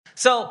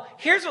So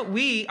here's what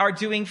we are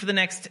doing for the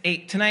next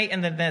 8 tonight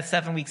and then the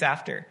 7 weeks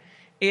after.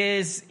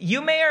 Is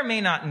you may or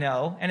may not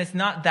know, and it's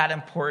not that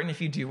important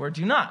if you do or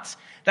do not,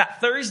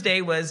 that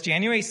Thursday was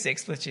January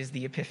 6th, which is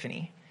the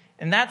Epiphany.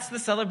 And that's the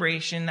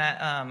celebration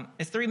that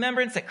it's the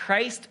remembrance that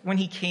Christ, when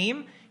he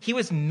came, he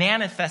was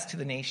manifest to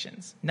the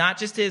nations. Not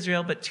just to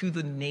Israel, but to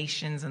the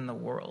nations and the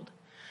world.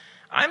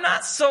 I'm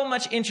not so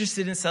much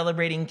interested in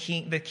celebrating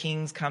the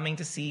kings coming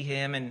to see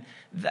him. And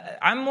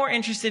I'm more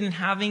interested in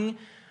having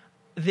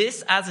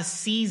this as a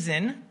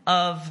season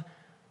of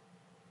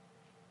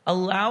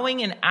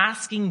allowing and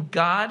asking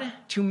God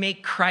to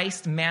make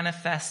Christ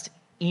manifest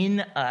in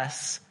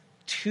us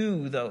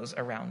to those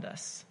around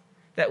us.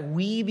 That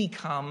we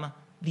become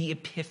the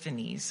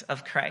epiphanies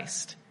of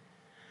Christ.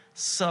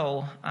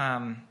 So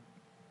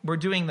we're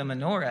doing the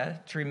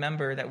menorah to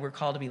remember that we're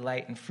called to be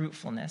light and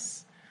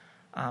fruitfulness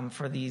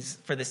for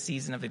this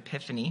season of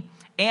Epiphany.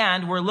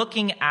 And we're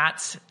looking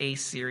at a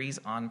series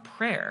on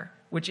prayer,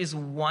 which is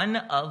one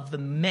of the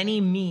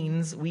many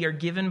means we are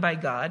given by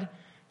God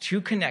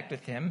to connect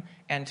with him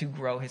and to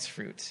grow his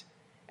fruit.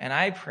 And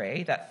I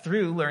pray that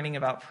through learning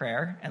about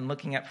prayer and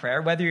looking at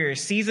prayer, whether you're a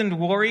seasoned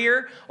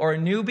warrior or a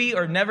newbie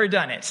or never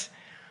done it,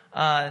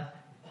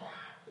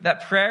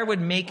 that prayer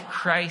would make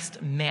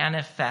Christ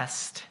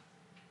manifest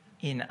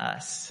in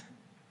us.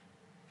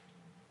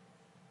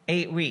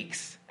 8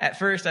 weeks. At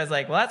first I was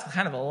like, well, that's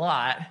kind of a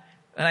lot.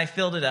 And I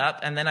filled it up,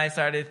 and then I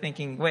started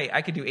thinking, wait,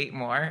 I could do 8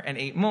 more and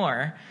 8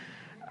 more.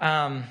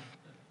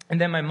 And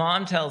then my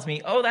mom tells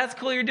me, oh, that's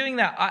cool you're doing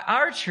that.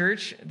 Our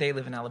church, they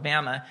live in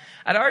Alabama.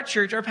 At our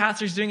church, our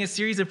pastor's doing a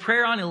series of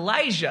prayer on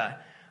Elijah.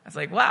 I was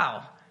like,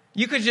 wow,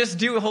 you could just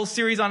do a whole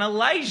series on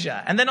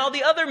Elijah. And then all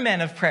the other men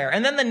of prayer.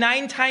 And then the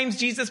 9 times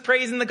Jesus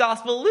prays in the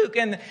Gospel of Luke.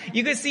 And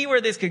you could see where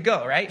this could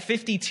go, right?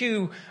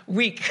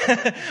 52-week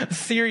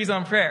series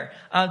on prayer.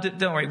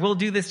 Don't worry, we'll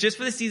do this just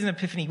for the season of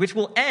Epiphany, which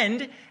will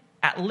end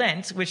at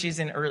Lent, which is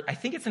I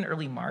think it's in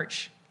early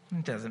March.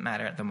 It doesn't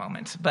matter at the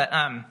moment. But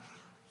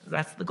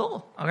that's the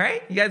goal, all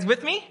right? You guys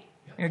with me?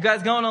 You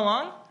guys going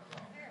along?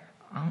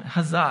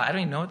 Huzzah. I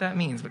don't even know what that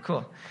means, but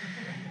cool.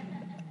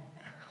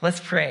 Let's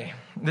pray.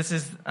 This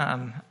is,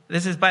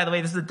 by the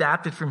way, this is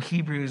adapted from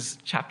Hebrews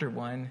chapter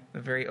 1, the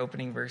very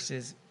opening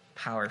verses.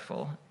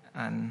 Powerful.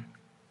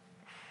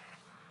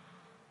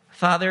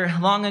 Father,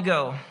 long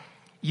ago,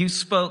 you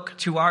spoke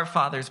to our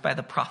fathers by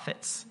the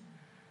prophets.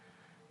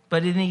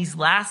 But in these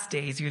last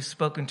days, you have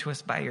spoken to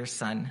us by your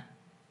Son,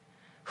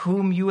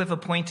 whom you have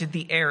appointed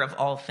the heir of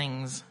all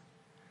things,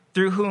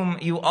 through whom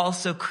you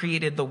also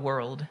created the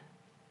world.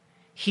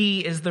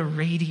 He is the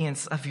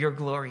radiance of your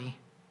glory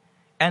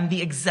and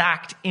the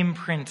exact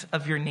imprint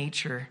of your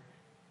nature.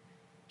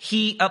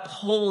 He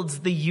upholds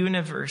the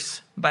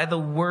universe by the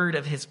word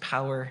of his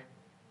power.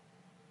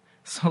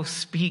 So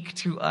speak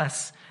to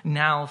us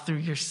now through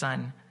your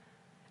Son,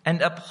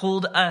 and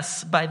uphold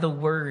us by the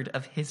word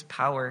of his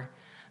power,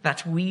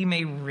 that we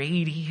may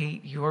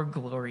radiate your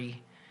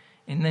glory.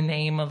 In the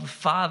name of the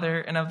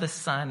Father, and of the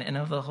Son, and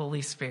of the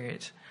Holy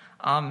Spirit.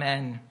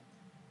 Amen.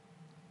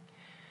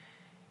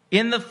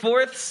 In the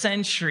 4th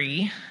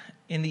century,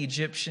 in the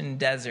Egyptian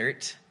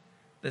desert,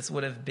 this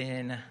would have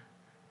been,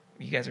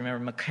 you guys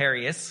remember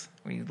Macarius?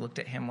 We looked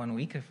at him one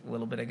week, a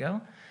little bit ago.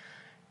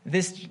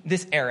 This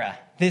era,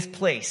 this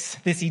place,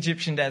 this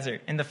Egyptian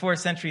desert. In the 4th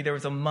century, there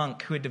was a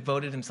monk who had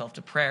devoted himself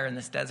to prayer in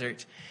this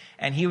desert.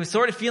 And he was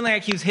sort of feeling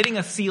like he was hitting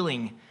a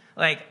ceiling.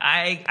 Like,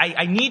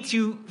 I need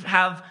to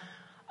have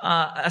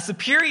a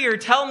superior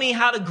tell me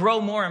how to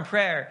grow more in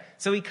prayer.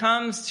 So he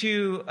comes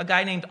to a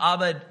guy named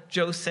Abba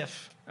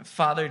Joseph,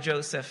 Father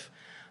Joseph,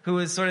 who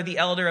is sort of the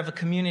elder of a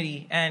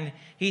community. And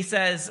he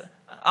says,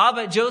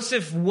 Abba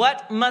Joseph,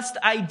 what must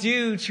I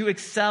do to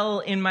excel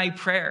in my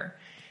prayer?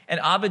 And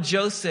Abba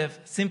Joseph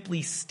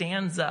simply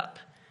stands up,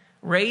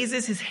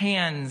 raises his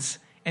hands,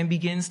 and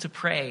begins to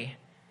pray.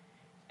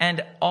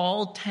 And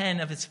all 10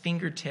 of his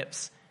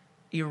fingertips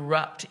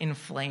erupt in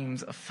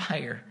flames of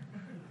fire.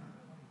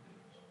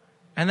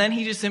 And then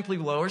he just simply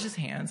lowers his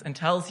hands and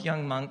tells the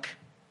young monk,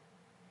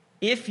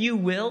 if you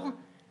will,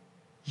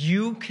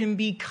 you can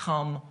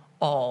become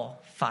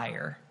all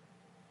fire.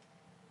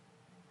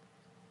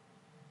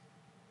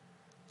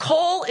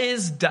 Coal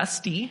is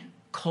dusty.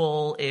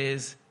 Coal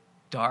is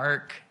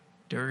dark,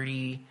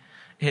 dirty.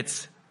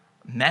 It's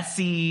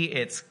messy.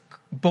 It's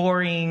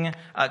boring.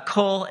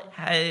 Coal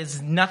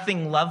has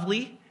nothing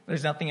lovely.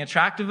 There's nothing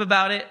attractive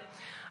about it.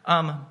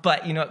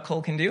 But you know what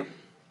coal can do?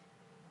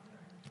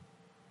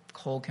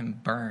 Coal can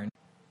burn.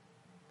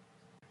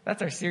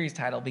 That's our series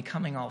title,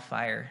 Becoming All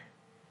Fire.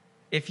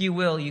 If you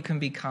will, you can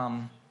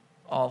become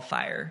all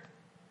fire.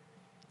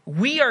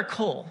 We are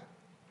coal.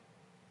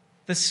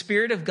 The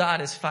Spirit of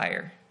God is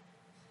fire.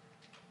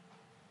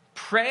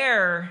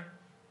 Prayer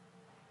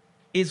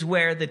is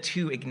where the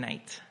two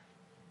ignite.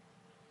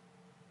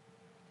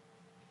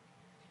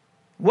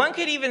 One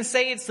could even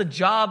say it's the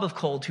job of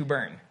coal to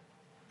burn.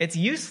 It's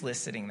useless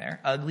sitting there,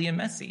 ugly and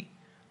messy.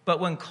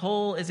 But when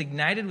coal is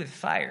ignited with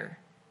fire,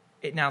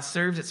 it now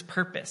serves its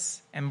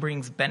purpose and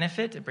brings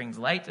benefit, it brings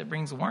light, it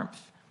brings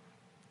warmth.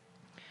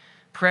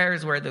 Prayer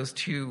is where those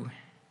two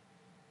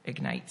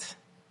ignite.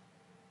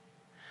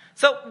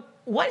 So,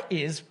 what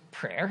is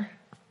prayer?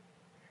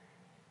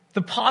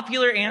 The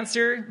popular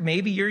answer,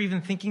 maybe you're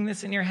even thinking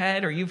this in your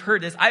head or you've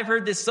heard this. I've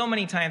heard this so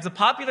many times. The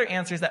popular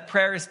answer is that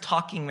prayer is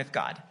talking with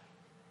God.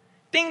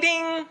 Ding,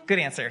 ding. Good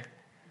answer.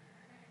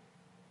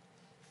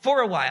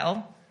 For a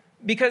while,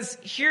 because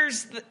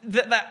here's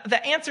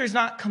the answer is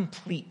not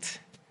complete.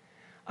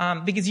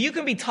 Because you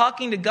can be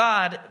talking to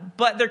God,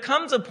 but there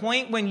comes a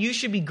point when you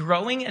should be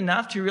growing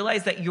enough to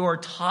realize that your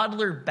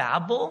toddler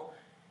babble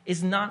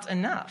is not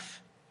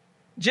enough.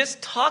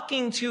 Just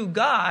talking to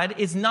God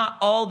is not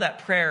all that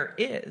prayer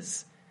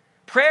is.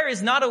 Prayer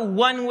is not a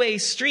one-way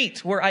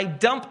street where I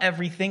dump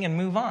everything and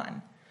move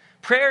on.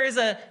 Prayer is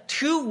a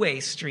two-way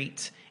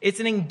street. It's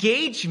an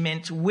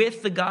engagement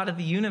with the God of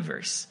the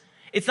universe.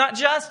 It's not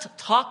just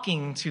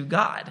talking to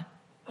God.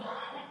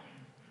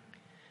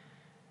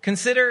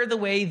 Consider the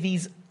way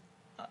these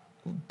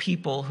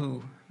people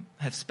who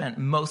have spent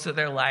most of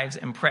their lives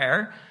in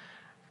prayer,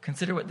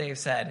 consider what they have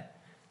said.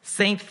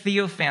 Saint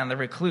Theophan the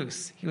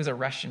Recluse, he was a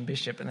Russian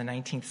bishop in the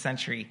 19th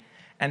century.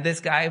 And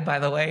this guy, by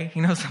the way, he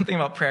knows something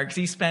about prayer because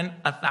he spent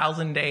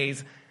 1,000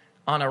 days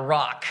on a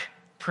rock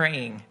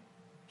praying.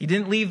 He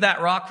didn't leave that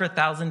rock for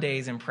 1,000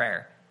 days in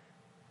prayer.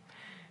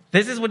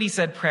 This is what he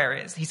said prayer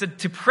is. He said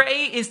to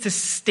pray is to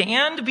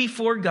stand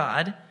before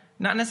God,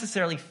 not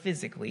necessarily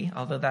physically,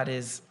 although that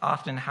is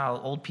often how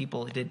old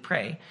people did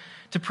pray.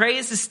 To pray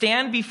is to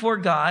stand before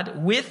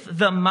God with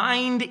the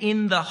mind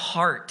in the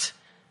heart,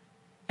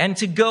 and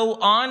to go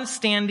on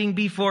standing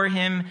before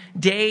him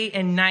day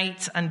and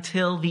night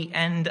until the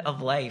end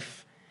of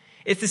life.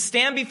 It's to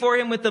stand before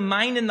him with the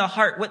mind in the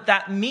heart. What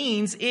that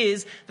means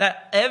is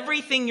that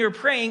everything you're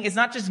praying is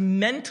not just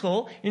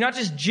mental, you're not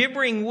just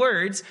gibbering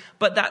words,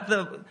 but that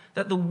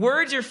the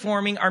words you're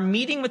forming are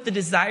meeting with the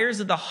desires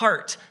of the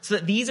heart, so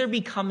that these are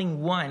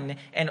becoming one,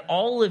 and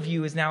all of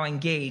you is now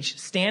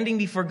engaged, standing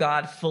before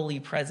God fully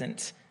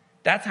present.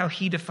 That's how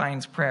he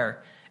defines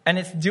prayer. And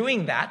it's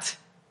doing that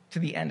to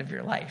the end of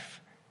your life.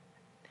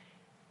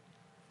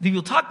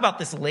 We'll talk about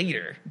this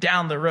later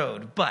down the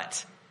road,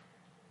 but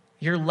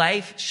your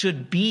life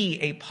should be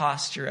a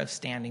posture of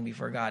standing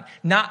before God.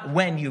 Not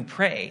when you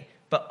pray,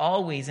 but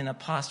always in a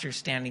posture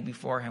standing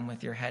before him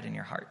with your head and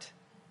your heart.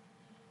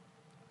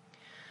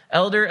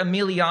 Elder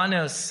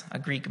Emilianos, a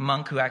Greek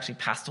monk who actually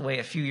passed away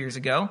a few years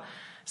ago,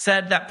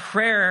 said that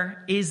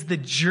prayer is the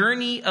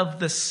journey of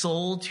the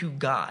soul to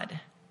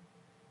God.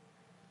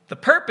 The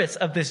purpose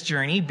of this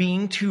journey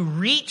being to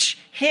reach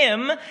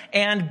him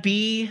and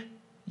be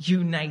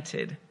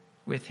united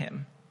with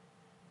him.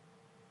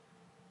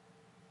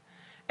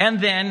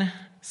 And then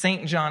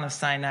St. John of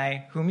Sinai,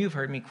 whom you've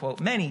heard me quote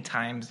many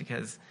times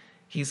because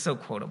he's so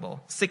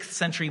quotable, 6th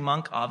century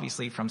monk,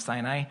 obviously from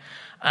Sinai,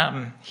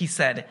 he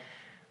said,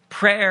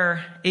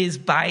 prayer is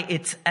by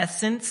its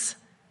essence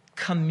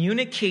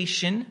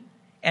communication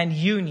and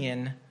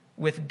union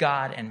with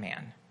God and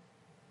man.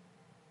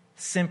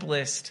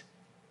 Simplest,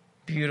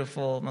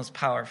 beautiful, most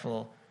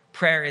powerful.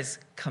 Prayer is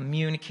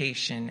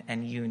communication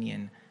and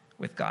union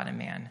with God and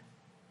man.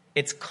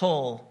 It's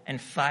coal and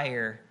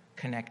fire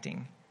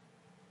connecting.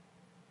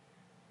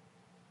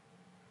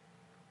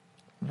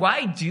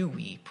 Why do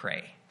we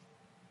pray?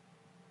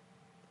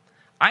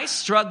 I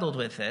struggled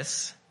with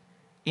this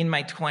in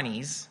my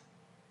 20s.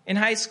 In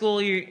high school,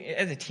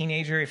 as a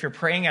teenager, if you're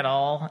praying at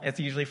all, it's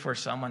usually for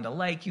someone to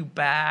like you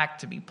back,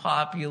 to be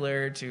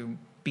popular, to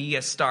be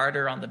a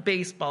starter on the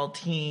baseball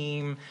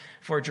team,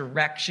 for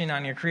direction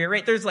on your career,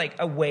 right? There's like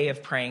a way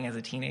of praying as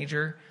a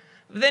teenager.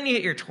 Then you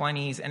hit your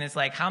 20s, and it's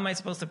like, how am I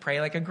supposed to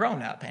pray like a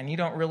grown-up? And you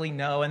don't really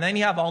know. And then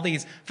you have all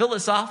these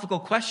philosophical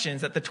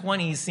questions that the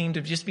 20s seem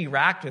to just be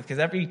racked with, because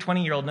every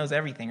 20-year-old knows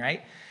everything,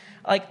 right?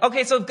 Like,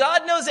 okay, so if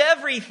God knows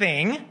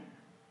everything,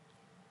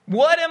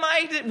 why am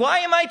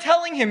I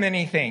telling him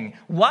anything?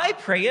 Why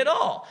pray at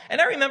all?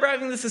 And I remember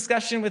having this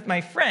discussion with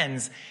my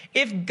friends.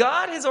 If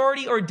God has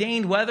already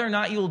ordained whether or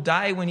not you'll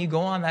die when you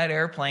go on that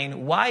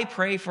airplane, why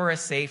pray for a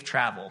safe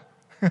travel?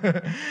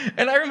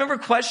 And I remember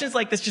questions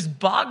like this just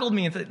boggled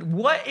me and said,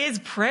 what is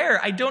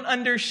prayer? I don't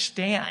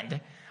understand.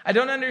 I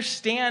don't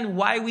understand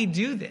why we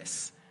do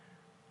this.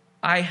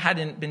 I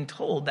hadn't been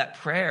told that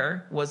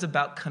prayer was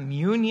about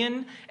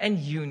communion and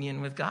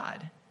union with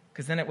God,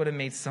 because then it would have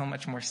made so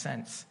much more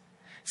sense.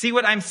 See,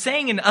 what I'm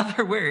saying in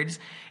other words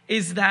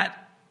is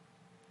that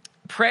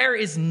prayer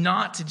is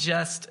not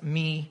just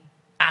me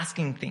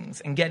asking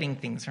things and getting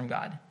things from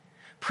God.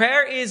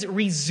 Prayer is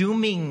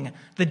resuming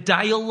the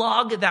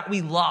dialogue that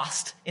we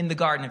lost in the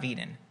Garden of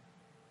Eden.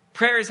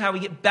 Prayer is how we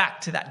get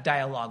back to that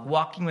dialogue,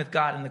 walking with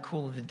God in the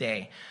cool of the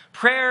day.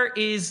 Prayer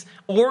is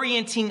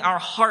orienting our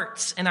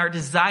hearts and our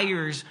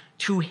desires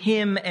to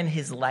him and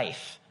his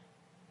life.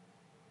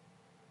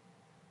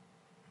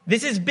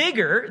 This is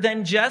bigger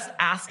than just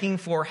asking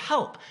for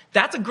help.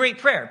 That's a great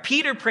prayer.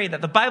 Peter prayed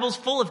that. The Bible's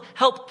full of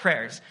help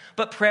prayers.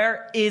 But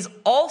prayer is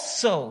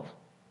also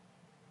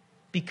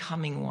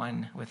becoming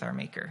one with our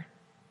Maker.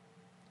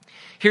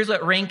 Here's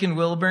what Rankin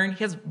Wilburn,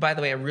 he has, by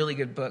the way, a really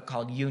good book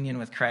called Union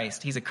with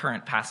Christ. He's a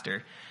current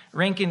pastor.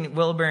 Rankin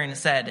Wilburn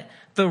said,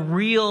 the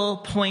real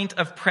point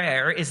of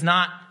prayer is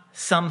not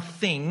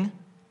something,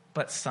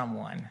 but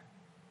someone.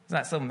 Isn't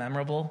that so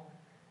memorable?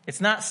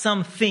 It's not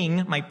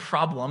something, my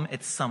problem,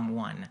 it's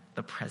someone,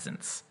 the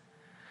presence.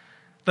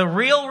 The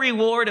real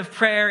reward of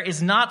prayer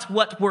is not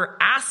what we're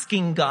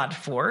asking God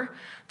for.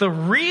 The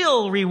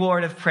real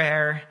reward of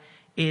prayer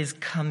is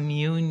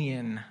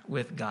communion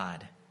with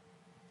God.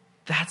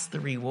 That's the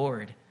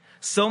reward.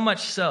 So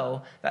much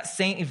so that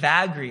St.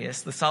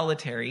 Evagrius, the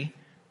solitary,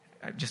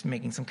 just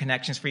making some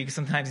connections for you because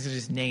sometimes these are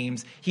just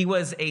names. He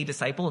was a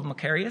disciple of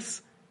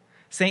Macarius.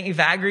 St.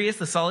 Evagrius,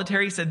 the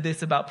solitary, said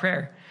this about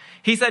prayer.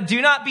 He said,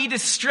 do not be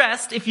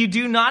distressed if you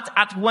do not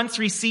at once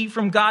receive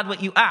from God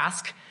what you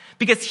ask,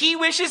 because he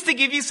wishes to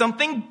give you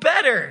something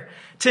better,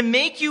 to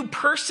make you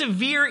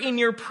persevere in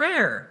your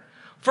prayer.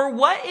 For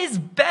what is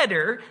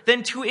better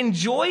than to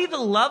enjoy the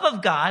love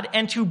of God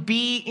and to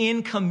be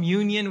in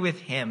communion with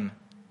him?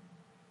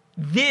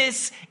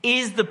 This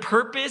is the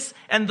purpose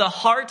and the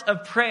heart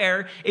of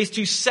prayer, is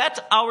to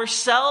set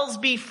ourselves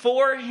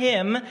before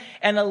him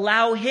and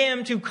allow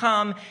him to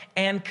come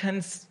and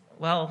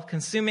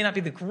consume may not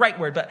be the right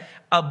word, but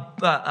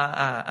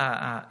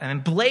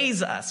and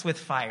blaze us with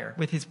fire,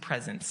 with his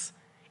presence.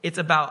 It's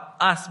about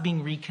us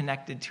being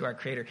reconnected to our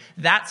Creator.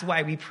 That's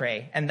why we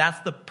pray, and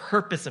that's the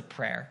purpose of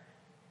prayer.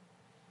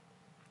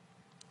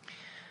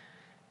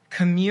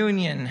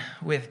 Communion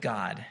with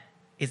God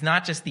is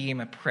not just the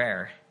aim of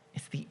prayer,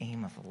 it's the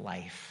aim of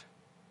life.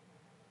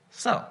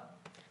 So,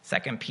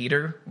 2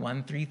 Peter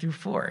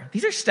 1:3-4.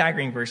 These are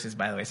staggering verses,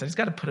 by the way, so I just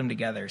got to put them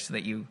together so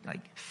that you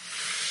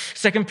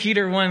 2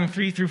 Peter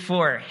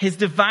 1:3-4. His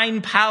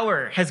divine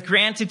power has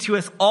granted to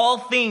us all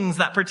things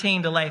that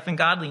pertain to life and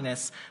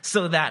godliness,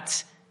 so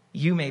that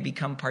you may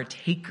become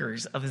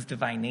partakers of his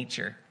divine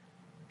nature.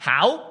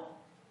 How?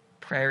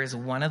 Prayer is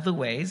one of the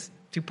ways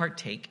to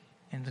partake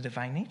in the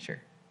divine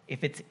nature.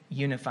 If it's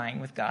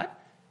unifying with God,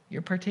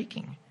 you're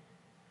partaking.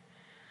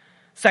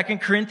 2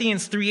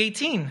 Corinthians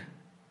 3:18.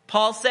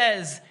 Paul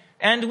says,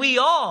 and we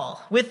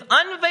all, with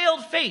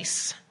unveiled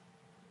face,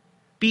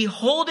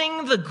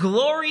 beholding the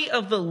glory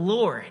of the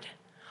Lord,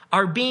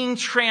 are being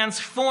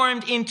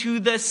transformed into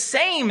the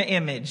same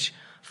image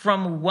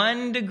from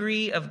one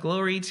degree of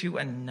glory to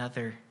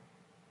another.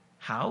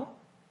 How?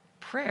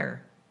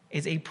 Prayer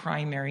is a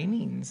primary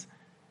means.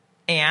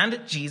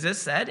 And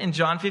Jesus said in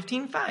John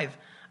 15:5,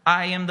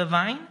 I am the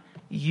vine,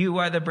 you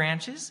are the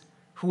branches.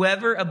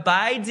 Whoever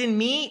abides in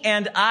me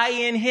and I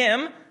in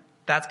him,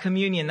 that's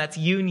communion, that's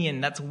union,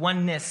 that's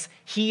oneness.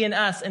 He in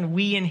us and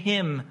we in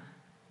him.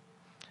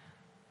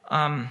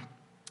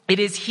 It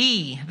is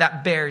he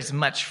that bears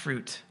much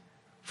fruit,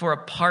 for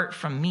apart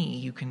from me,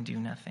 you can do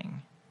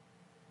nothing.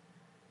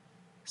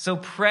 So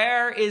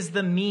prayer is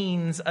the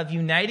means of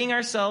uniting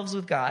ourselves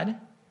with God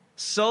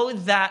so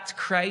that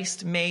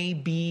Christ may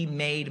be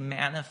made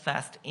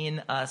manifest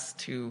in us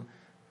to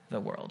the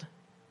world.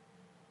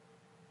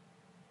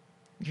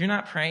 If you're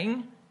not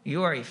praying,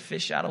 you are a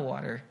fish out of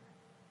water.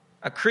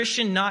 A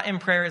Christian not in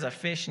prayer is a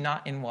fish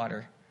not in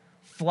water,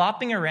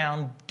 flopping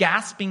around,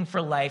 gasping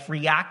for life,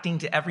 reacting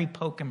to every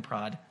poke and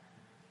prod.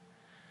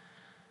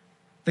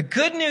 The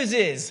good news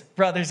is,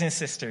 brothers and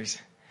sisters,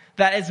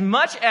 that as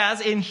much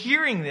as in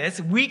hearing this,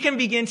 we can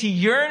begin to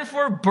yearn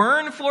for,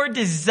 burn for,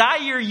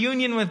 desire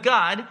union with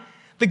God,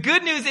 the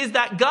good news is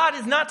that God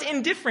is not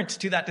indifferent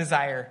to that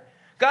desire.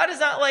 God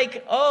is not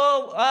like,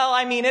 oh, well,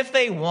 I mean, if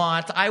they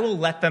want, I will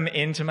let them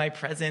into my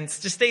presence.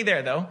 Just stay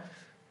there, though.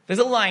 There's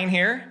a line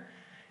here.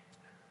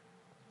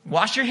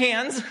 Wash your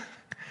hands.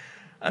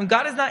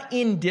 God is not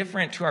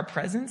indifferent to our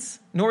presence,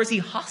 nor is he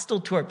hostile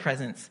to our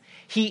presence.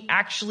 He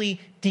actually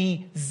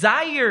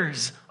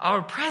desires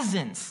our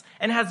presence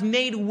and has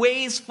made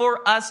ways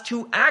for us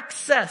to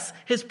access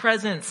his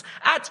presence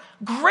at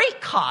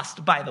great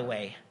cost, by the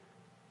way.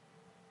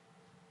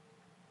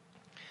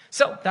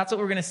 So that's what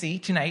we're going to see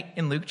tonight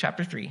in Luke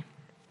chapter 3.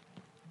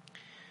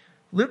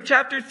 Luke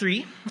chapter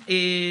 3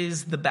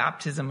 is the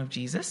baptism of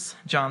Jesus.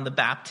 John the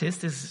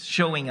Baptist is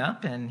showing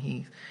up,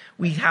 and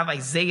we have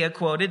Isaiah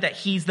quoted that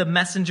he's the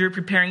messenger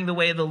preparing the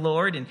way of the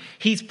Lord, and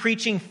he's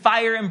preaching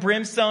fire and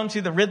brimstone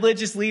to the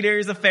religious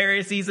leaders, the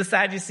Pharisees, the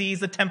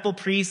Sadducees, the temple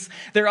priests.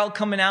 They're all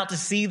coming out to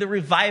see the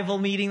revival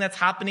meeting that's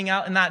happening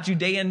out in that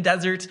Judean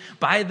desert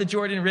by the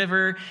Jordan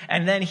River.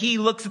 And then he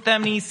looks at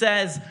them and he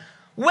says,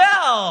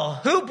 well,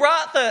 who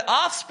brought the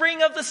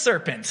offspring of the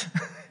serpent?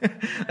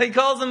 He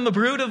calls them the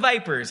brood of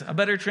vipers. A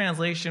better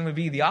translation would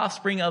be the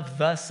offspring of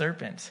the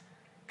serpent.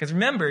 Because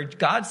remember,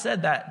 God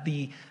said that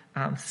the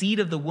seed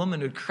of the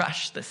woman would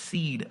crush the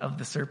seed of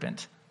the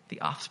serpent, the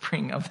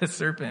offspring of the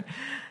serpent.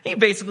 He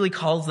basically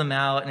calls them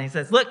out and he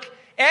says, look,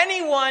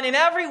 anyone and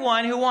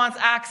everyone who wants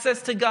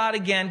access to God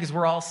again, because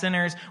we're all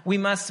sinners, we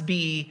must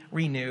be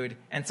renewed.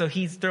 And so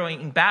he's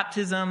throwing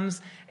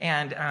baptisms,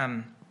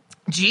 and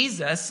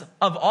Jesus,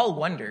 of all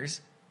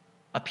wonders,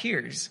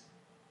 appears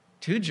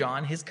to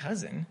John, his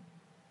cousin,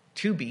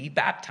 to be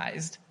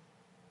baptized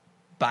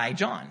by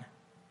John.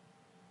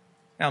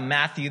 Now,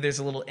 Matthew, there's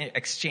a little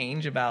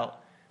exchange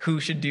about who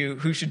should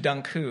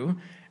dunk who.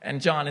 And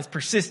John is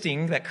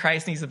persisting that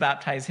Christ needs to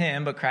baptize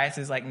him, but Christ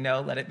is like, no,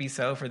 let it be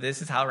so, for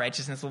this is how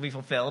righteousness will be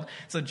fulfilled.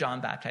 So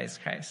John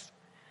baptized Christ.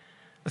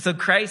 So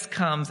Christ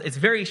comes, it's a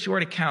very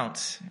short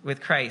account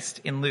with Christ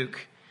in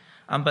Luke,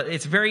 but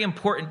it's very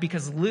important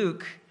because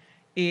Luke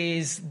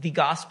is the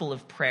gospel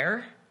of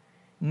prayer.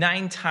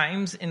 9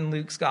 times in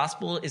Luke's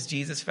gospel is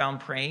Jesus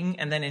found praying,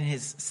 and then in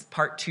his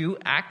part 2,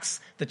 Acts,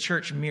 the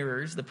church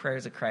mirrors the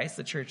prayers of Christ.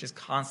 The church is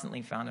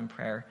constantly found in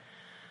prayer.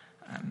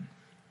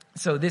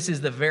 So this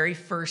is the very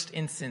first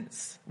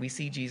instance we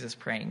see Jesus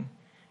praying.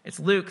 It's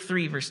Luke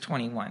 3, verse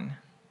 21.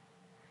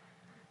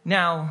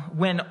 Now,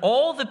 when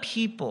all the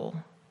people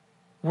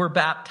were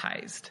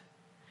baptized,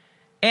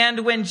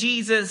 and when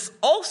Jesus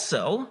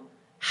also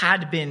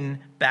had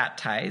been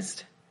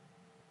baptized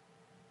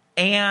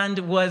and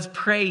was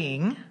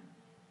praying,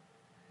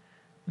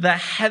 the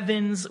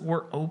heavens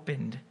were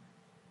opened,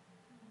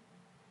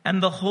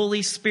 and the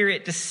Holy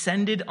Spirit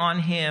descended on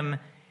him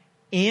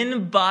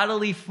in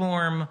bodily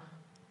form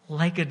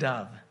like a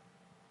dove.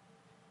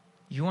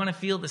 You want to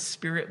feel the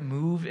Spirit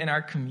move in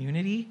our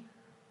community?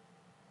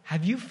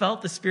 Have you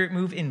felt the Spirit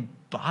move in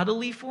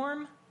bodily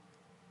form?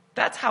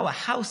 That's how a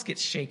house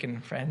gets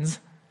shaken, friends.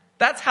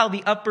 That's how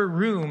the upper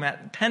room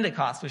at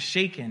Pentecost was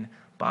shaken.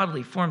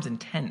 Bodily form's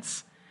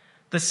intense.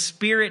 The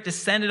Spirit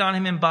descended on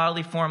him in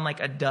bodily form like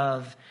a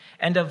dove,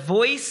 and a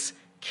voice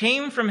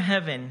came from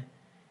heaven,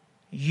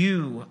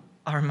 "You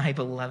are my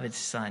beloved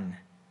Son.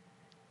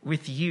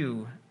 With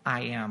you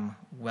I am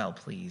well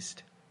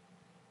pleased."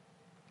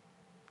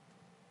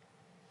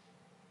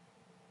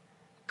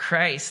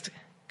 Christ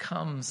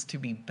comes to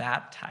be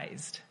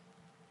baptized.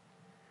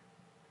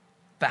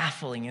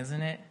 Baffling,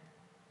 isn't it?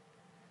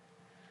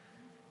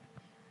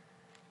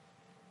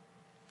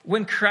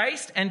 When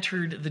Christ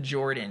entered the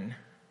Jordan,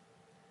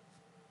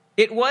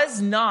 it was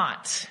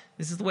not,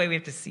 this is the way we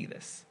have to see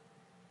this,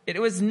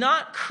 it was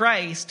not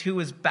Christ who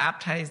was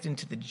baptized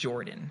into the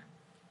Jordan.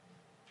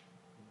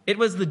 It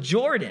was the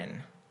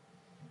Jordan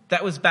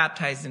that was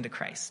baptized into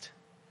Christ.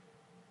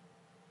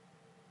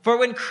 For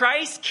when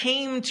Christ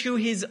came to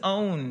his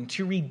own,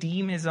 to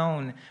redeem his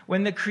own,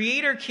 when the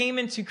Creator came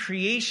into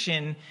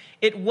creation,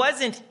 it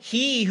wasn't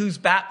he who's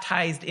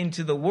baptized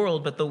into the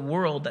world, but the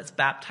world that's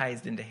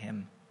baptized into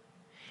him.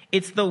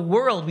 It's the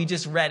world we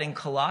just read in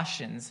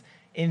Colossians.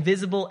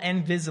 Invisible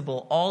and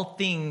visible, all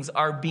things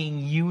are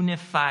being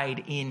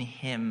unified in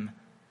him.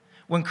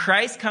 When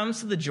Christ comes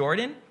to the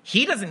Jordan,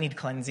 he doesn't need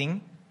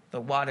cleansing. The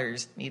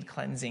waters need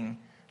cleansing.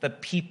 The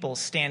people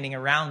standing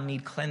around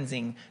need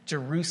cleansing.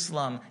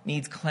 Jerusalem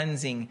needs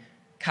cleansing.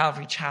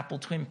 Calvary Chapel,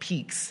 Twin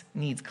Peaks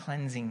needs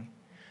cleansing.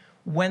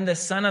 When the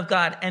Son of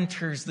God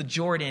enters the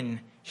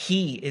Jordan,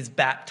 he is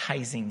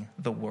baptizing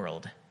the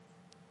world.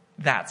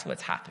 That's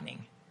what's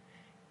happening.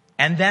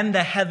 And then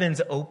the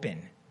heavens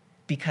open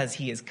because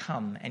he has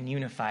come and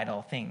unified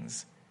all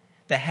things.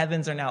 The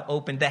heavens are now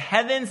open. The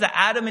heavens that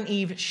Adam and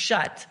Eve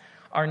shut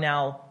are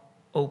now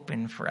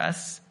open for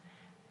us.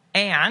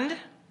 And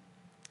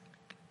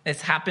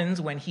this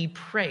happens when he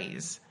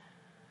prays.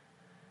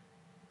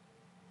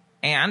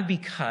 And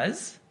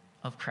because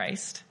of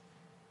Christ,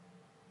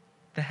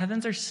 the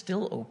heavens are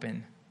still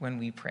open when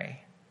we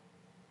pray.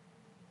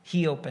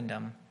 He opened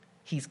them.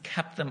 He's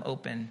kept them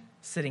open,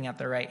 sitting at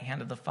the right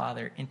hand of the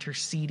Father,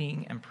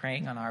 interceding and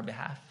praying on our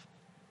behalf.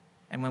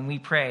 And when we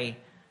pray,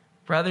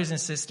 brothers and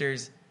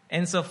sisters,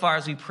 insofar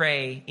as we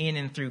pray in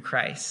and through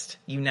Christ,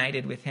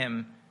 united with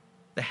him,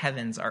 the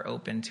heavens are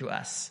open to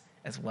us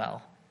as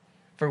well.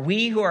 For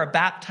we who are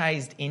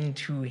baptized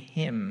into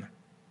him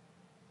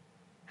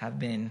have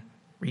been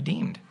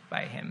redeemed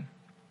by him.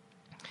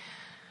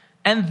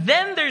 And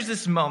then there's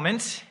this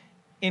moment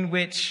in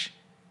which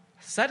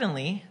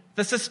suddenly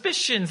the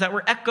suspicions that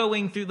were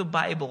echoing through the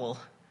Bible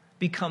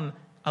become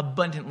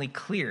abundantly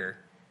clear.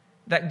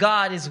 That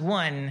God is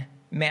one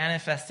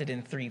manifested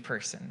in 3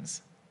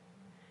 persons.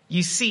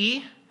 You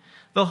see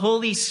the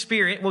Holy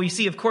Spirit, well, you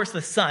see, of course,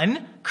 the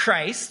Son,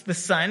 Christ, the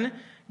Son,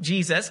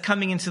 Jesus,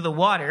 coming into the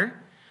water.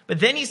 But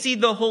then you see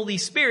the Holy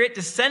Spirit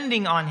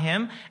descending on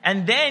him,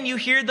 and then you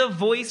hear the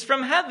voice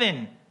from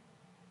heaven.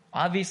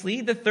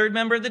 Obviously, the third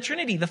member of the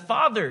Trinity, the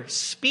Father,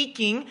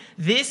 speaking,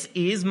 "This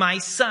is my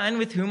Son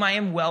with whom I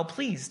am well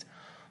pleased."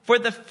 For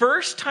the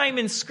first time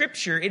in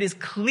Scripture, it is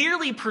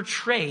clearly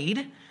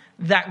portrayed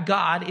that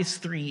God is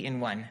 3 in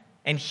 1.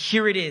 And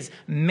here it is,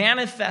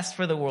 manifest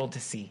for the world to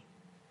see.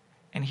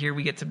 And here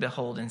we get to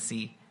behold and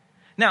see.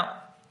 Now,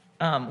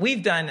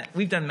 we've done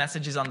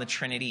messages on the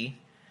Trinity,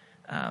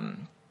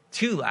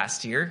 2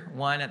 last year,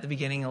 one at the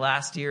beginning of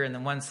last year, and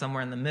then one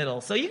somewhere in the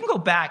middle. So you can go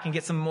back and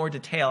get some more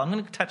detail. I'm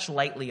going to touch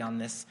lightly on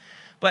this.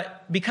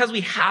 But because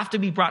we have to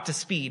be brought to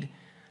speed,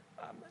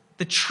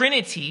 the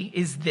Trinity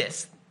is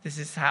this. This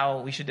is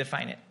how we should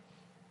define it.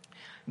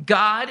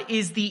 God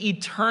is the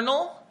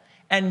eternal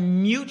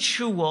and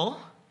mutual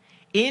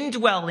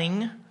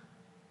indwelling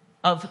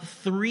of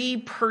 3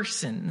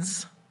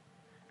 persons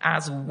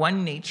as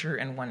one nature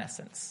and one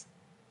essence.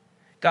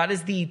 God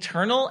is the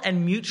eternal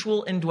and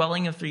mutual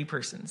indwelling of 3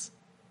 persons.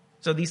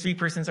 So these 3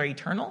 persons are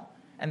eternal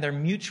and they're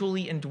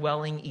mutually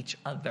indwelling each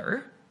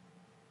other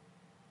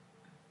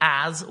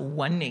as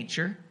one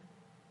nature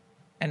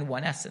and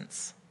one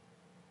essence.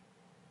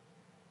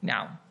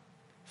 Now,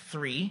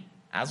 three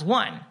as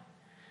one.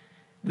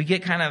 We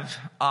get kind of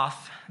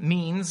off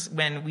means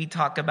when we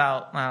talk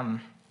about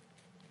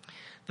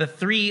the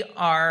three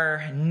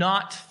are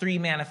not three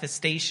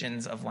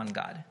manifestations of one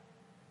God.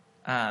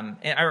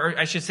 Or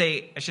I should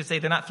say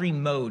they're not three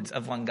modes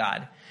of one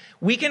God.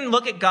 We can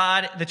look at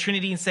God, the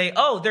Trinity, and say,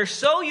 oh, they're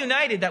so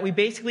united that we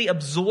basically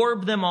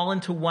absorb them all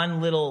into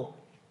one little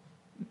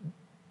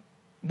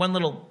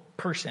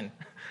person.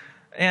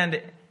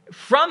 And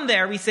from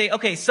there, we say,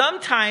 okay,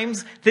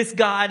 sometimes this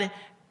God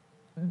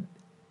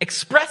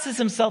expresses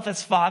himself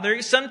as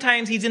Father.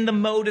 Sometimes he's in the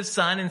mode of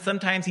Son, and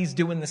sometimes he's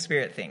doing the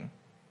Spirit thing.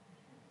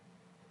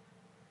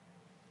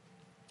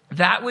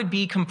 That would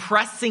be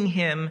compressing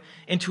him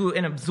into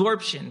an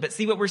absorption. But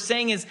see, what we're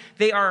saying is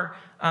they are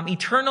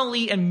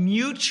eternally and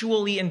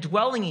mutually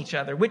indwelling each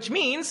other, which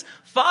means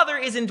Father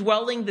is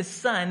indwelling the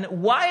Son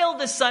while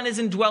the Son is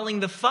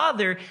indwelling the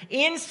Father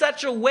in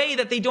such a way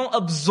that they don't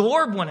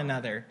absorb one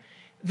another.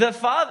 The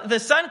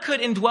Son could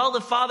indwell the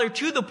Father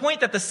to the point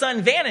that the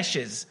Son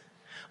vanishes.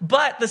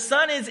 But the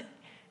Son is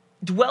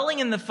dwelling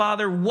in the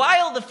Father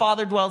while the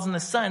Father dwells in the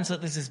Son. So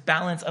there's this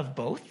balance of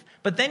both.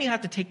 But then you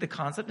have to take the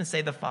concept and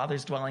say the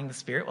Father's dwelling the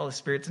Spirit while the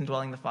Spirit's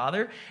indwelling the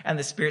Father, and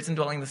the Spirit's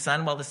indwelling the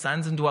Son while the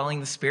Son's indwelling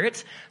the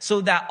Spirit,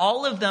 so that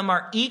all of them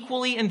are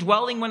equally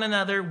indwelling one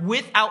another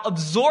without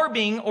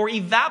absorbing or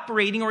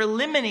evaporating or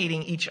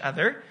eliminating each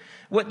other.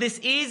 What this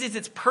is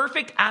it's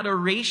perfect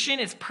adoration,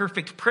 it's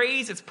perfect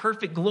praise, it's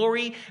perfect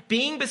glory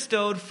being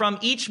bestowed from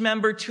each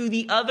member to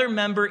the other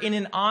member in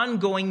an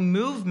ongoing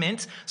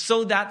movement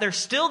so that they're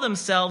still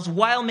themselves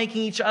while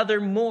making each other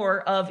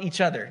more of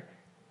each other.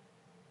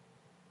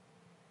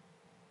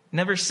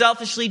 Never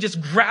selfishly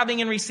just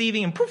grabbing and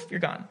receiving and poof, you're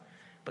gone.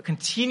 But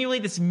continually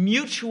this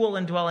mutual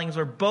indwelling is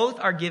where both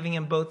are giving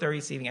and both are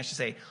receiving. I should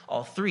say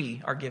all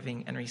three are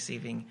giving and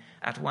receiving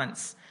at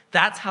once.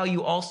 That's how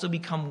you also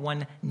become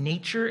one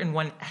nature and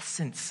one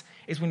essence,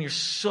 is when you're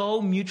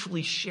so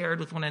mutually shared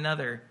with one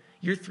another.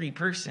 You're three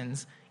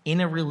persons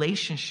in a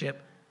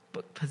relationship,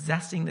 but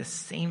possessing the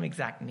same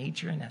exact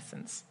nature and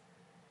essence.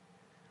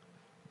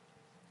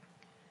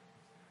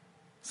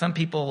 Some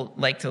people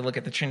like to look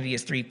at the Trinity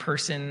as three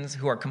persons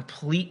who are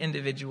complete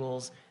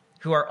individuals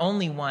who are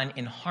only one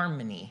in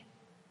harmony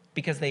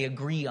because they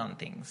agree on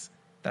things.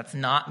 That's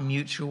not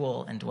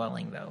mutual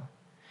indwelling, though.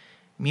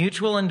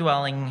 Mutual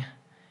indwelling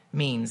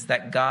means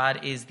that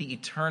God is the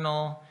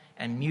eternal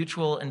and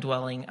mutual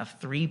indwelling of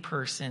three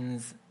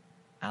persons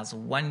as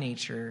one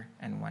nature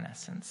and one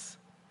essence,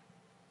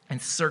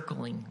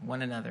 encircling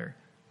one another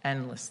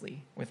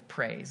endlessly with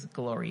praise,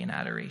 glory, and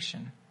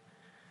adoration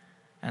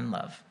and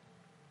love.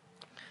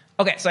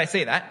 Okay, so I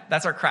say that.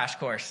 That's our crash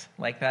course,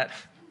 like that.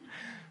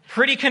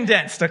 Pretty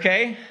condensed,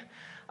 okay?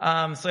 So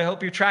I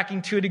hope you're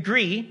tracking to a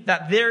degree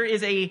that there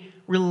is a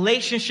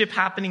relationship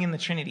happening in the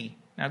Trinity.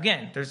 Now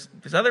again, there's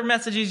other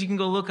messages you can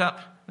go look up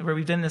where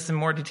we've done this in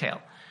more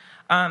detail.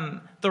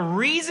 The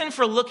reason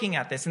for looking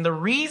at this and the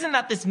reason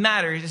that this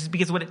matters is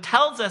because what it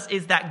tells us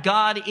is that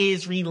God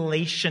is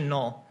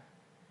relational.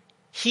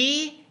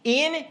 He,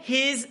 in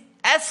his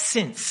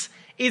essence,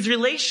 is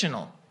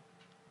relational.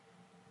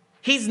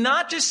 He's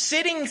not just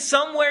sitting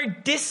somewhere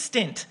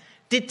distant,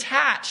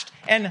 detached,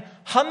 and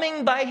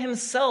humming by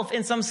himself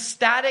in some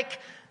static,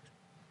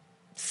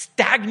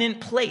 stagnant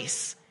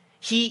place.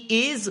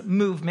 He is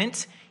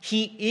movement.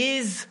 He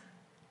is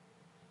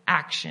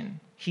action.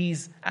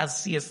 He's,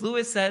 as C.S.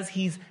 Lewis says,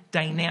 he's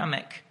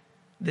dynamic.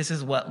 This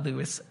is what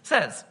Lewis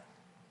says.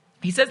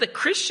 He says that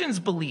Christians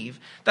believe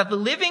that the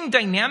living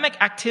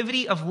dynamic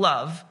activity of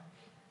love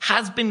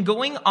has been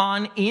going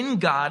on in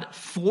God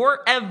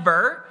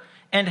forever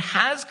and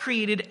has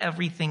created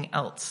everything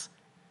else.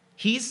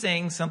 He's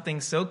saying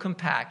something so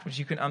compact, which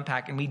you can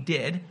unpack, and we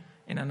did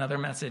in another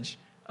message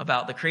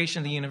about the creation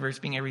of the universe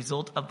being a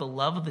result of the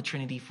love of the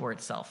Trinity for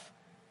itself.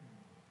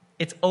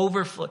 It's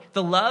overflow.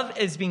 The love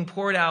is being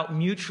poured out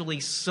mutually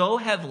so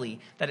heavily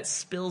that it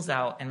spills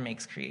out and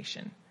makes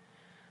creation.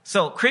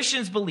 So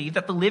Christians believe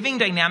that the living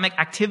dynamic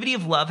activity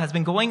of love has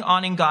been going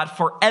on in God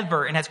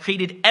forever and has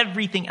created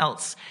everything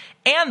else.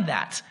 And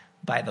that,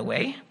 by the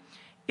way,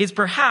 is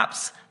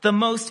perhaps the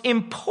most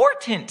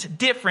important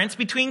difference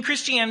between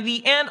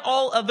Christianity and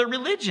all other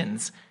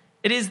religions.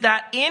 It is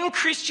that in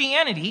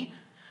Christianity,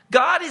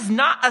 God is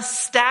not a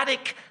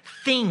static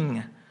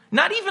thing,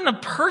 not even a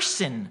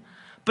person,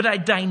 but a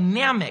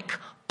dynamic,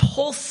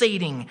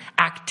 pulsating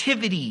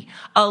activity,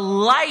 a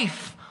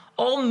life,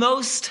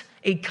 almost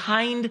a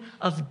kind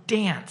of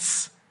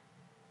dance.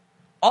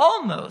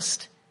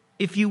 Almost,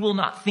 if you will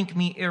not think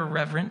me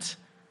irreverent,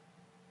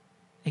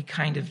 a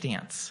kind of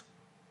dance.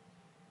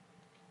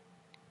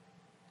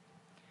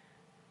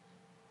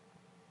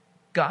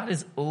 God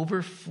is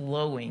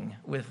overflowing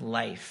with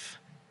life.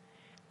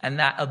 And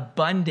that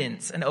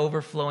abundance and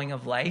overflowing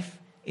of life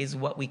is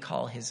what we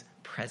call his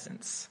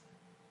presence.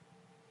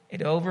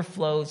 It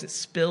overflows, it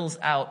spills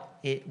out,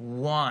 it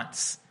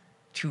wants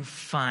to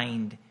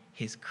find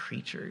his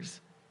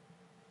creatures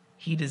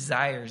He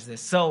desires this.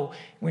 So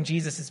when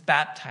Jesus is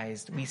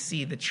baptized, we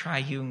see the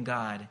triune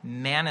God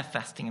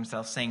manifesting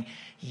himself, saying,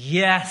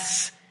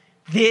 yes,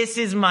 this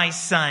is my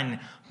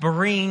son.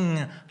 Bring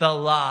the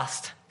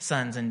lost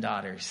sons and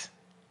daughters.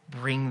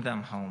 Bring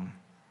them home.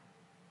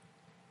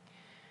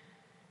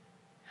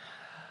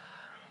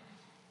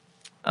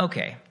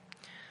 Okay,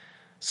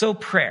 so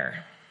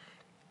prayer.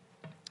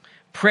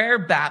 Prayer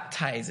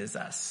baptizes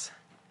us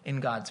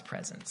in God's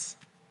presence.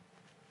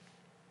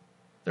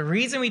 The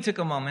reason we took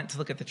a moment to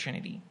look at the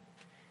Trinity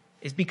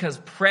is because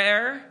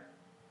prayer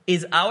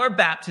is our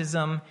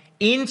baptism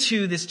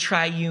into this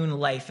triune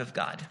life of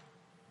God.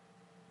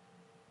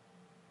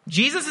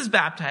 Jesus is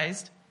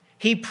baptized,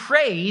 he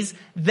prays,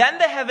 then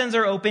the heavens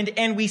are opened,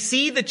 and we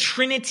see the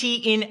Trinity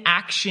in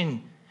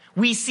action.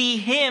 We see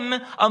him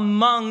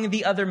among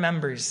the other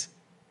members.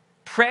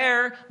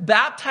 Prayer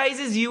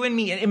baptizes you and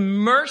me. It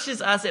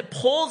immerses us, it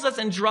pulls us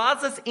and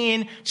draws us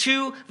in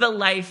to the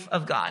life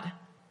of God.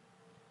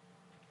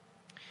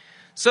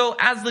 So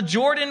as the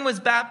Jordan was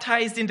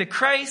baptized into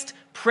Christ,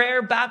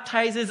 prayer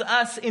baptizes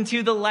us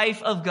into the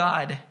life of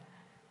God.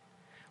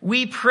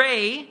 We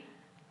pray.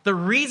 The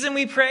reason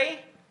we pray,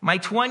 my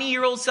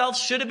 20-year-old self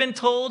should have been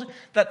told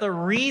that the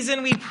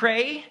reason we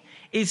pray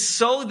is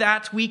so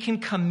that we can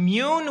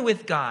commune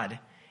with God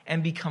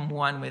and become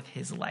one with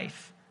his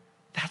life.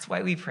 That's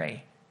why we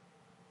pray.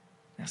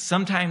 Now,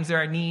 sometimes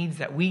there are needs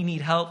that we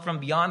need help from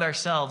beyond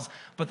ourselves,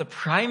 but the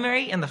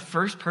primary and the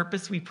first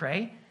purpose we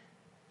pray,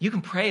 you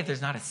can pray if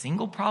there's not a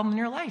single problem in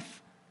your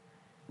life.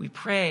 We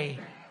pray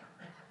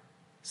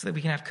so that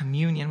we can have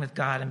communion with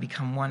God and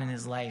become one in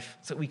his life,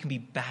 so that we can be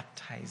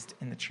baptized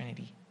in the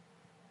Trinity.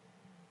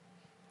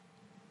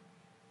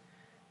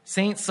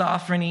 Saint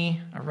Sophrony,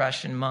 a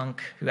Russian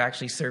monk who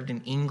actually served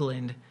in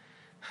England,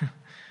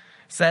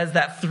 says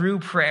that through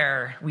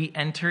prayer, we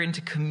enter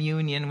into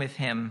communion with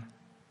him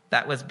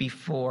that was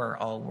before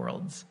all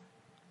worlds.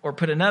 Or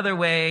put another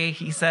way,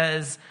 he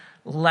says,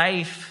 the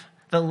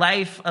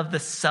life of the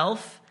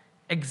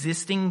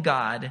self-existing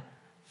God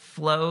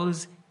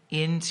flows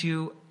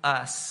into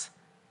us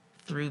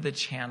through the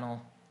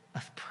channel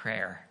of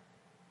prayer.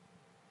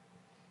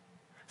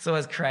 So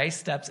as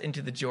Christ steps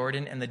into the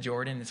Jordan and the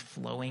Jordan is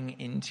flowing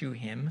into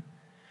him,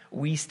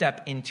 we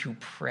step into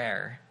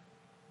prayer,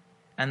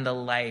 and the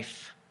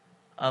life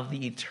of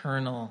the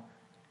eternal,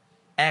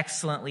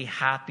 excellently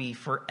happy,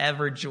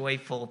 forever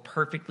joyful,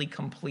 perfectly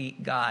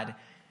complete God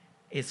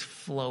is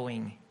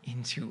flowing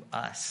into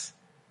us.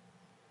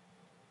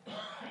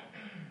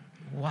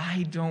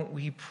 Why don't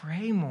we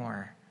pray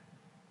more?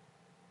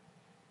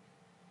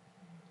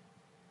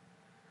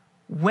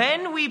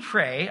 When we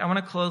pray, I want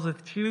to close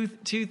with two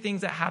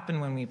things that happen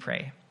when we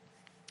pray.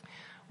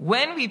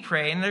 When we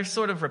pray, and they're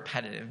sort of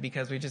repetitive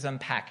because we're just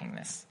unpacking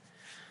this.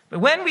 But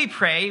when we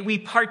pray, we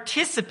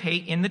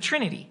participate in the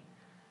Trinity.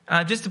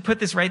 Just to put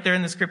this right there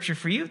in the scripture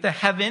for you, the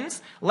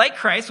heavens, like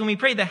Christ, when we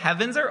pray, the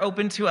heavens are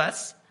open to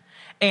us,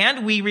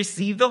 and we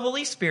receive the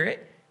Holy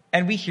Spirit,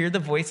 and we hear the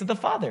voice of the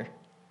Father.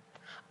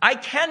 I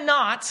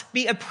cannot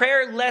be a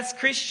prayerless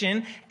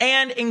Christian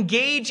and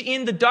engage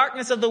in the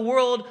darkness of the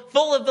world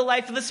full of the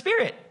life of the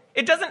Spirit.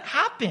 It doesn't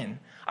happen.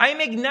 I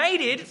am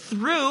ignited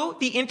through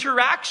the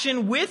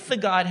interaction with the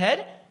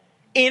Godhead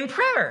in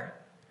prayer.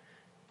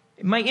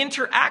 My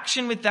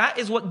interaction with that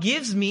is what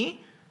gives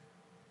me,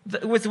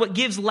 what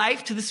gives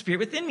life to the Spirit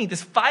within me.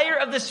 This fire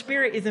of the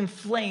Spirit is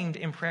inflamed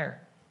in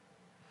prayer.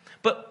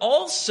 But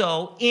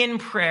also in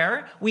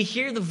prayer, we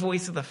hear the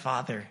voice of the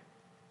Father.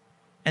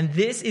 And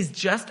this is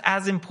just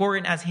as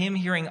important as him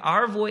hearing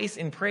our voice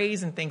in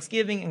praise and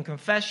thanksgiving and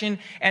confession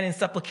and in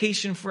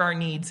supplication for our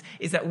needs,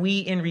 is that we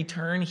in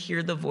return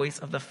hear the voice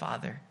of the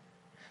Father.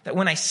 That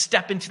when I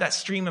step into that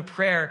stream of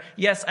prayer,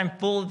 yes, I'm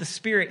full of the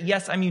Spirit.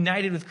 Yes, I'm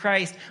united with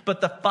Christ.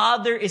 But the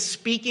Father is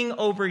speaking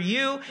over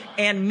you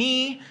and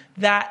me,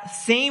 that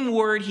same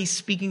word he's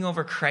speaking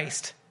over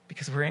Christ,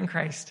 because we're in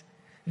Christ.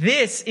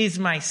 This is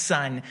my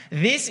son.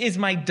 This is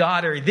my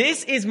daughter.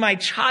 This is my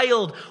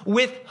child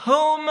with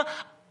whom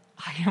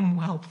I am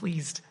well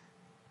pleased.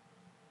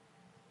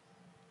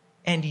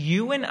 And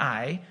you and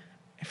I,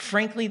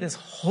 frankly, this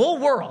whole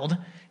world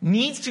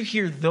needs to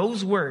hear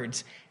those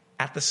words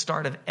at the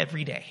start of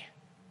every day.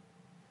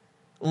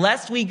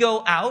 Lest we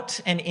go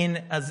out and in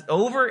an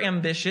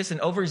over-ambitious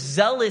and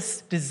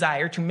overzealous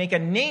desire to make a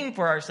name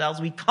for ourselves,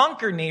 we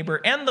conquer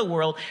neighbor and the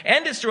world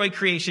and destroy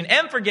creation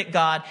and forget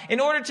God in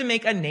order to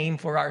make a name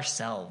for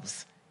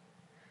ourselves.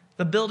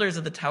 The builders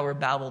of the Tower of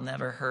Babel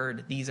never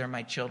heard, "These are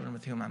my children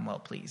with whom I'm well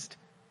pleased."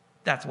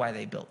 That's why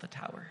they built the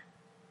tower.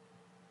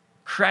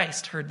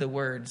 Christ heard the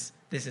words,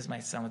 "This is my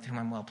son with whom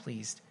I'm well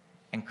pleased."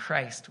 And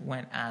Christ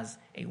went as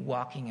a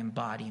walking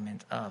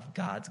embodiment of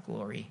God's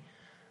glory.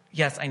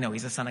 Yes, I know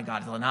he's the Son of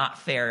God. It's not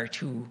fair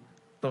to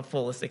the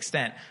fullest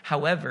extent.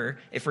 However,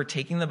 if we're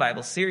taking the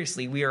Bible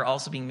seriously, we are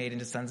also being made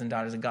into sons and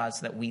daughters of God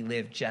so that we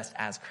live just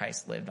as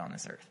Christ lived on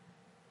this earth.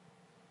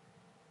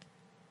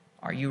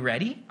 Are you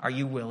ready? Are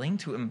you willing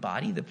to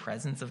embody the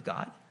presence of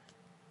God?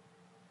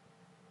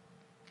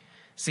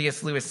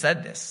 C.S. Lewis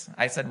said this.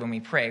 I said when we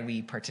pray,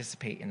 we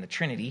participate in the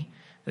Trinity.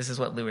 This is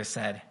what Lewis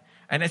said.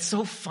 And it's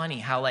so funny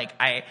how like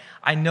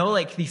I know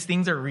like these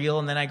things are real,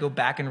 and then I go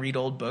back and read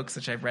old books,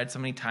 which I've read so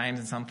many times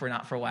and some for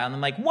not for a while. And I'm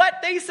like, what?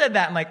 They said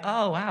that. I'm like,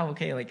 oh, wow.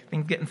 Okay. Like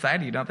things get inside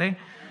of you, don't they?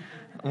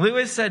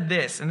 Lewis said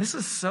this, and this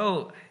is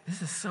so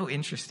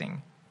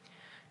interesting.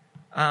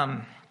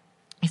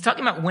 He's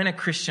talking about when a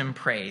Christian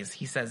prays.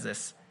 He says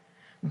this: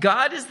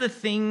 God is the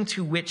thing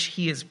to which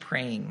he is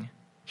praying.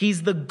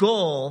 He's the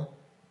goal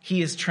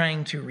he is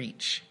trying to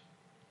reach.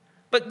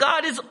 But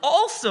God is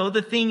also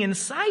the thing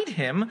inside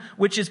him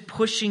which is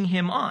pushing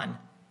him on,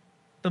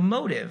 the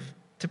motive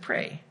to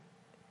pray.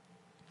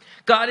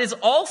 God is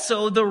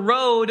also the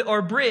road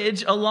or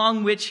bridge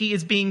along which he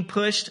is being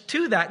pushed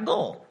to that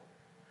goal.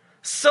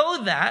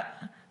 So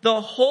that the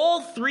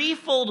whole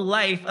threefold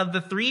life of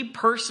the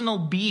three-personal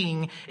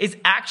being is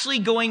actually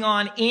going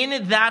on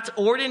in that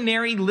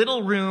ordinary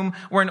little room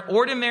where an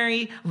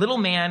ordinary little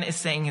man is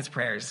saying his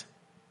prayers.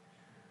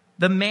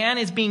 The man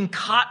is being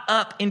caught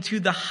up into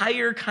the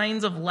higher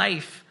kinds of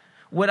life,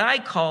 what I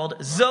called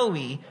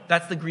Zoe,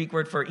 that's the Greek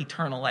word for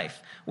eternal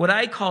life, what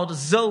I called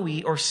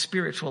Zoe or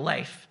spiritual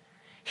life.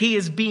 He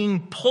is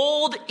being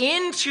pulled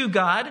into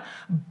God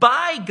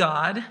by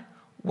God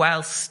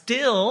while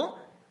still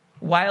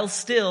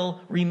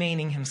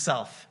remaining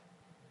himself.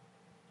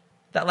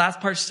 That last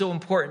part is so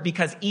important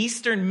because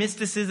Eastern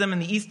mysticism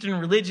and the Eastern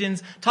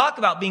religions talk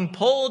about being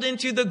pulled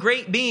into the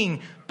great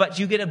being, but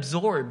you get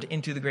absorbed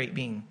into the great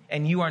being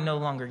and you are no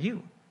longer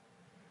you.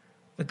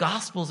 The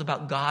gospel is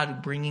about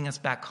God bringing us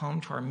back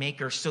home to our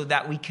Maker so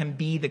that we can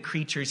be the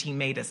creatures he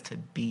made us to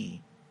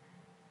be.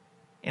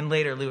 And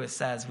later Lewis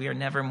says, we are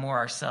never more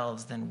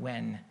ourselves than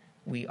when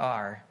we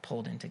are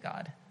pulled into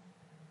God.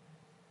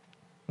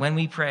 When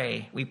we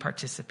pray, we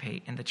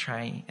participate in the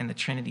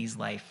Trinity's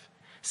life.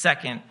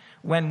 Second,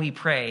 when we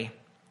pray,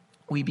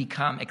 we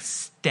become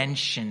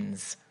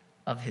extensions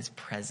of his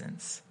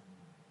presence.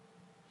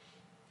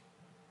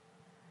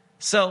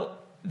 So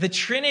the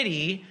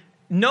Trinity,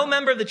 no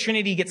member of the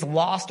Trinity gets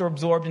lost or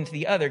absorbed into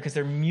the other because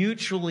they're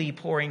mutually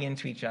pouring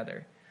into each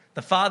other.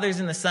 The Father's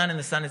in the Son, and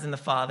the Son is in the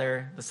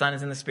Father. The Son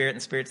is in the Spirit, and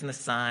the Spirit's in the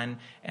Son.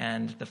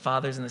 And the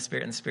Father's in the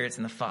Spirit, and the Spirit's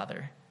in the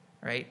Father.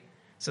 Right?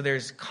 So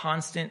there's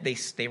constant,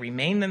 they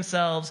remain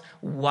themselves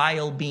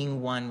while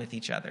being one with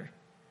each other.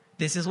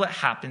 This is what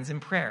happens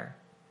in prayer.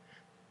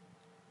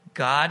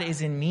 God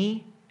is in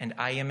me and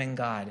I am in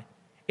God.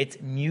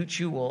 It's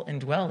mutual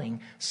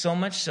indwelling, so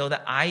much so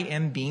that I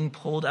am being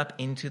pulled up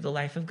into the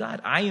life of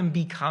God. I am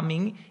being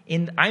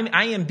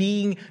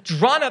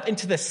drawn up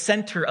into the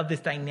center of this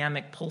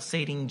dynamic,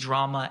 pulsating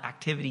drama,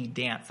 activity,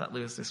 dance that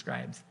Lewis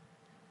describes.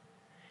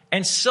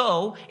 And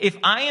so, if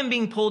I am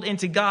being pulled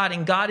into God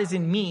and God is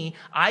in me,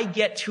 I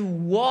get to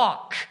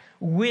walk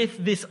with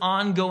this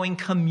ongoing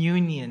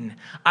communion.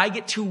 I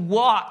get to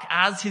walk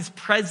as his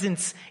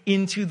presence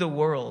into the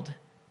world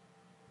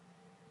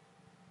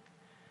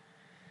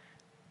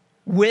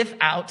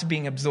without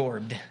being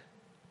absorbed,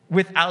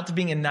 without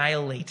being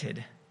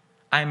annihilated.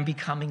 I'm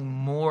becoming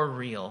more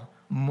real,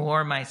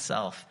 more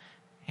myself.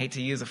 I hate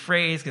to use a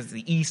phrase because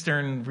the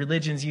Eastern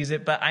religions use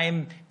it, but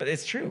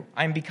it's true.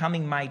 I'm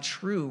becoming my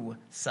true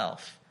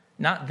self,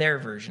 not their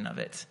version of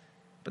it,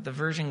 but the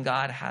version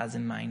God has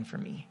in mind for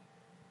me.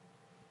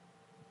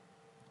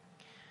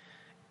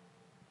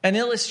 An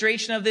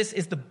illustration of this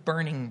is the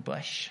burning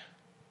bush.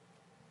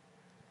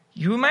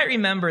 You might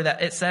remember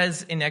that it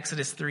says in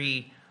Exodus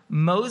 3,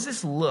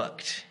 Moses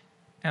looked,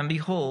 and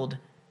behold,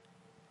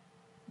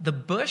 the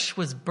bush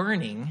was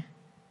burning,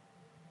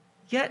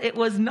 yet it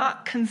was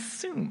not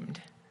consumed.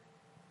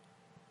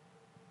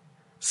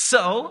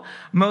 So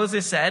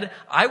Moses said,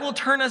 I will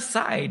turn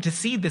aside to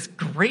see this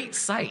great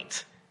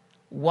sight,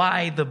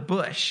 why the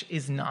bush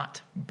is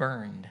not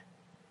burned.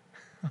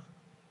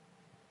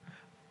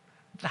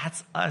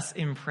 That's us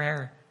in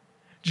prayer.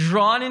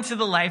 Drawn into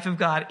the life of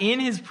God, in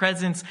his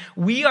presence,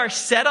 we are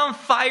set on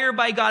fire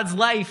by God's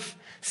life,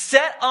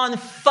 set on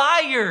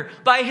fire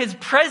by his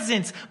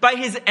presence, by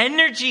his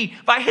energy,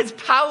 by his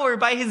power,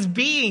 by his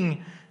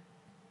being.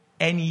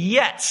 And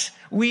yet,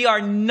 we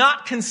are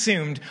not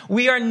consumed.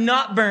 We are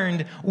not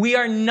burned. We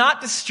are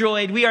not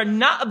destroyed. We are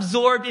not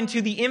absorbed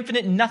into the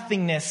infinite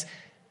nothingness.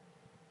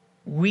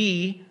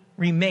 We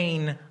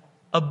remain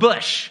a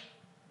bush.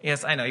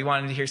 Yes, I know, you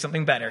wanted to hear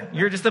something better.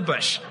 You're just a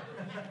bush.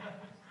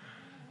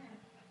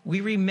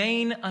 We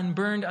remain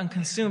unburned,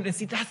 unconsumed. And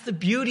see, that's the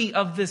beauty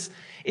of this,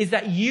 is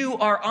that you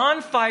are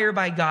on fire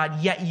by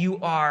God, yet you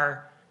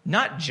are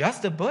not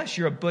just a bush.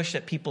 You're a bush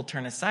that people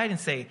turn aside and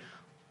say,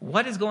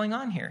 what is going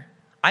on here?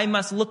 I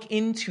must look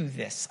into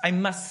this. I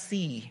must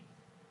see.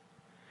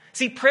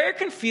 See, prayer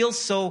can feel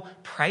so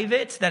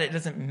private that it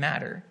doesn't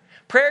matter.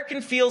 Prayer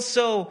can feel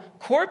so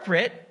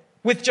corporate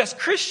with just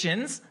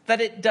Christians that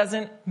it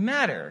doesn't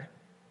matter.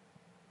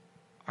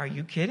 Are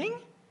you kidding?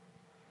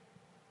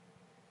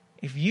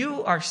 If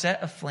you are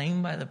set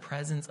aflame by the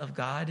presence of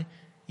God,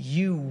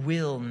 you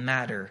will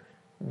matter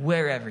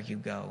wherever you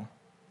go.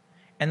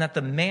 And that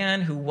the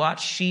man who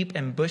watched sheep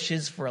and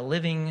bushes for a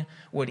living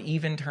would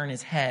even turn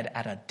his head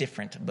at a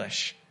different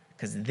bush,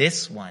 because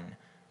this one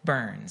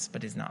burns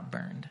but is not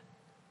burned.